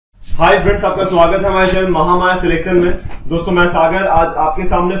Hi friends, आपका स्वागत है हमारे चैनल महामाया सिलेक्शन में। दोस्तों मैं सागर आज आपके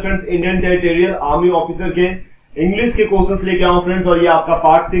सामने friends Indian territorial army officer के इंग्लिश के क्वेश्चंस लेके आऊं फ्रेंड्स, और ये आपका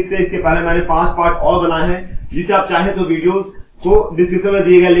पार्ट 6 है। इसके पहले मैंने 5 पार्ट और बनाए हैं, जिसे आप चाहें तो वीडियोस को डिस्क्रिप्शन में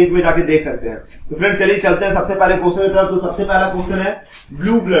दिए गए लिंक में जाके देख सकते हैं। तो फ्रेंड्स चलिए चलते हैं सबसे पहले क्वेश्चन की तरफ। तो सबसे पहला क्वेश्चन है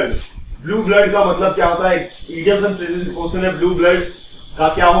ब्लू ब्लड। ब्लू ब्लड का मतलब क्या होता है? इडियम्स एंड फ्रेजेस क्वेश्चन है। ब्लू ब्लड का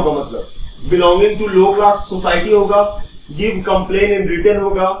क्या होगा मतलब? Belonging to low class society होगा, गिव कंप्लेन इन रिटन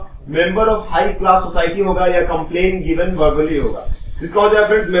होगा, member of high class society होगा, या कंप्लेन गिवन वर्बली होगा। इसका होता है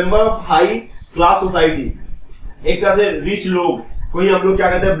friends member of high class society, एक तरह से रिच लोग कोई हम लोग क्या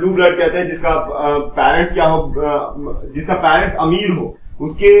कहते हैं ब्लू ब्लड कहते हैं, जिसका पेरेंट्स क्या हो, जिसका पेरेंट्स अमीर हो,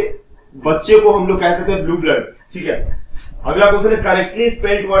 उसके बच्चे को हम लोग कह सकते हैं ब्लू ब्लड। ठीक है, अगला क्वेश्चन है करेक्टली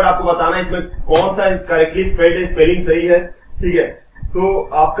स्पेल्ड वर्ड। आपको बताना है इसमें कौन सा करेक्टली स्पेल्ड है, स्पेलिंग सही है। ठीक है, तो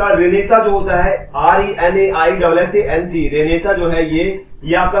आपका रेनेसा जो होता है RENAISSANC, रेनेसा जो है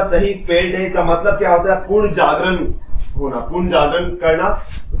ये आपका सही स्पेल्ड है। इसका मतलब क्या होता है? पूर्ण जागरण होना, पूर्ण जागरण करना,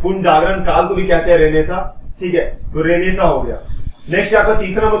 पूर्ण जागरण काल को भी कहते हैं रेनेसा। ठीक है, तो रेनेसा हो गया। नेक्स्ट आपका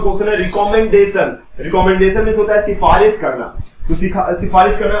तीसरा नंबर क्वेश्चन है रिकमेंडेशन। रिकमेंडेशन में होता है सिफारिश करना। तो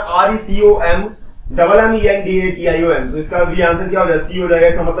सिफारिश करना RECOMMENDATION। तो इसका भी आंसर क्या हो जाएगा? सी हो जाएगा।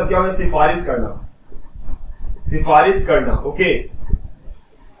 इसका मतलब क्या होगा? सिफारिश करना, सिफारिश करना। ओके,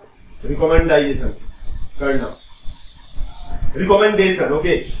 रिकमेंडेशन करना, रिकमेंडेशन।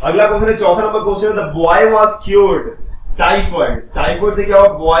 ओके, अगला क्वेश्चन है चौथा नंबर क्वेश्चन है the boy was cured typhoid. Typhoid से क्या हुआ?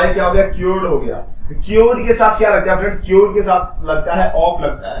 बॉय क्या हो गया? क्योर्ड हो गया। क्योर्ड के साथ क्या लगता है फ्रेंड्स? क्योर्ड के साथ लगता है ऑफ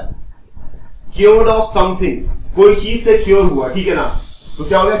लगता है। क्योर्ड ऑफ समथिंग, कोई चीज से क्योर हुआ। ठीक है ना, तो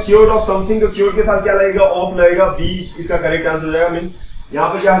क्या हो गया? Cured of something. तो क्योर्ड के साथ क्या लगेगा? ऑफ लगेगा। बी इसका करेक्ट आंसर हो जाएगा। मींस यहां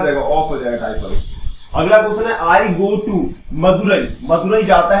पे क्या हो जाएगा? ऑफ हो जाएगा टाइफॉइड। अगला क्वेश्चन है आई गो टू मदुरई। मदुरई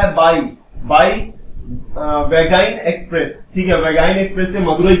जाता है बाई वैगाइन एक्सप्रेस। ठीक है, वैगाइन एक्सप्रेस से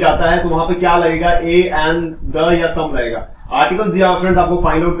मदुरई जाता है, तो वहां पे क्या लगेगा? ए एंड द या सम लगेगा। आर्टिकल दिया फ्रेंड्स, आपको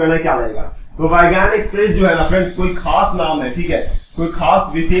फाइंड आउट करना है क्या लगेगा। तो वैगाइन एक्सप्रेस जो है ना फ्रेंड्स, कोई खास नाम है। ठीक है, कोई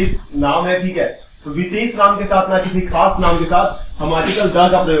खास विशेष नाम है। ठीक है, तो विशेष नाम के साथ ना किसी खास नाम के साथ हम आर्टिकल द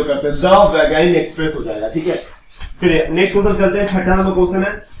का प्रयोग करते हैं। द वैगाइन एक्सप्रेस हो जाएगा। ठीक है, चलिए नेक्स्ट क्वेश्चन चलते हैं। छठा नंबर क्वेश्चन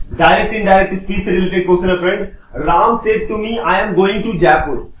है डायरेक्ट इनडायरेक्ट स्पीच से रिलेटेड क्वेश्चन है friend. Ram said to me I am going to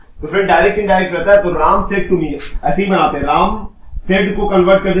Jaipur. तो फ्रेंड डायरेक्ट इनडायरेक्ट रहता है, तो राम सेड टू मी ऐसे ही बनाते हैं। राम सेड को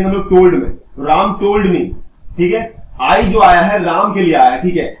कन्वर्ट कर देंगे हम लोग टोल्ड में, तो राम टोल्ड मी। ठीक है, आई जो आया है राम के लिए आया है।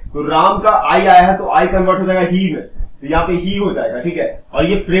 ठीक है, तो राम का आई आया है, तो आई कन्वर्ट हो जाएगा ही में, तो यहाँ पे ही हो जाएगा। ठीक है, और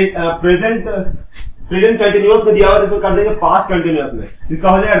ये प्रेजेंट कंटिन्यूअस में दिया हुआ है, तो कर देंगे पास्ट कंटिन्यूअस में। इसका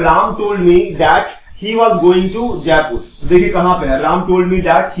हो जाएगा Ram told me that he was going to Jaipur. तो देखिए कहां पे है? Ram told me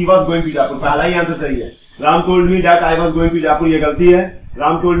that he was going to Jaipur, पहला ही आंसर सही है। Ram told me that I was going to Jaipur, ये गलती है।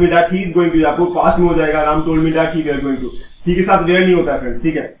 Ram told me that he is going to Jaipur, past में हो जाएगा। Ram told me that he were going to, he के साथ वेयर नहीं होता है फ्रेंड्स।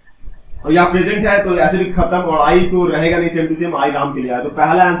 ठीक है, और यहाँ प्रेजेंट है तो ऐसे भी खत्म, और आई तो रहेगा नहीं, सेम टू सेम आई राम के लिए आया, तो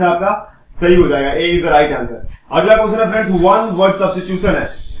पहला आंसर आपका सही हो जाएगा। ए इज द राइट आंसर। अगला क्वेश्चन है फ्रेंड्स वन वर्ड सब्स्टिट्यूशन है।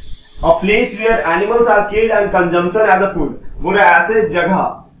 A place where animals are killed and consumption as a food. वो ऐसे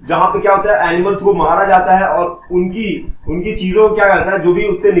जगह जहां पे क्या होता है? एनिमल्स को मारा जाता है और उनकी चीजों को क्या करता है? जो भी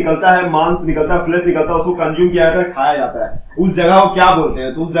उससे निकलता है, मांस निकलता है, फ्लेश निकलता है, उसको कंज्यूम किया जाता है, खाया जाता है। उस जगह को क्या बोलते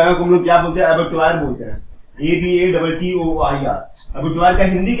हैं? तो उस जगह को हम लोग क्या बोलते हैं? एबेटुआर बोलते हैं। ABATTOIR। एबेटुआर का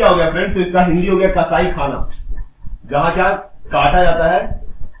हिंदी क्या हो गया फ्रेंड? तो इसका हिंदी हो गया कसाई खाना, जहां क्या काटा जाता है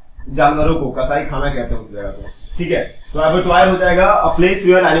जानवरों को, कसाई खाना कहते हैं उस जगह को। ठीक है, तो एबेटुआर हो जाएगा a place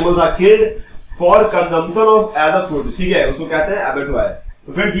where animals are killed for consumption of as a food. ठीक है, उसको कहते हैं एबेटुआर।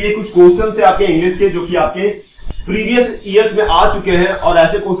 तो फ्रेंड्स ये कुछ क्वेश्चन थे आपके इंग्लिश के, जो कि आपके प्रीवियस ईयर्स में आ चुके हैं, और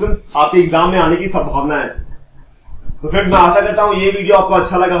ऐसे क्वेश्चंस आपके एग्जाम में आने की संभावना है। तो फ्रेंड्स मैं आशा करता हूं ये वीडियो आपको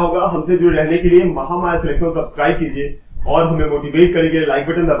अच्छा लगा होगा। हमसे जुड़े रहने के लिए महामाया सिलेक्शन सब्सक्राइब कीजिए और हमें मोटिवेट करिए। लाइक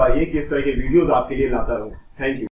बटन दबाइए कि इस तरह के वीडियोस आपके लिए लाता रहूं। Thank you.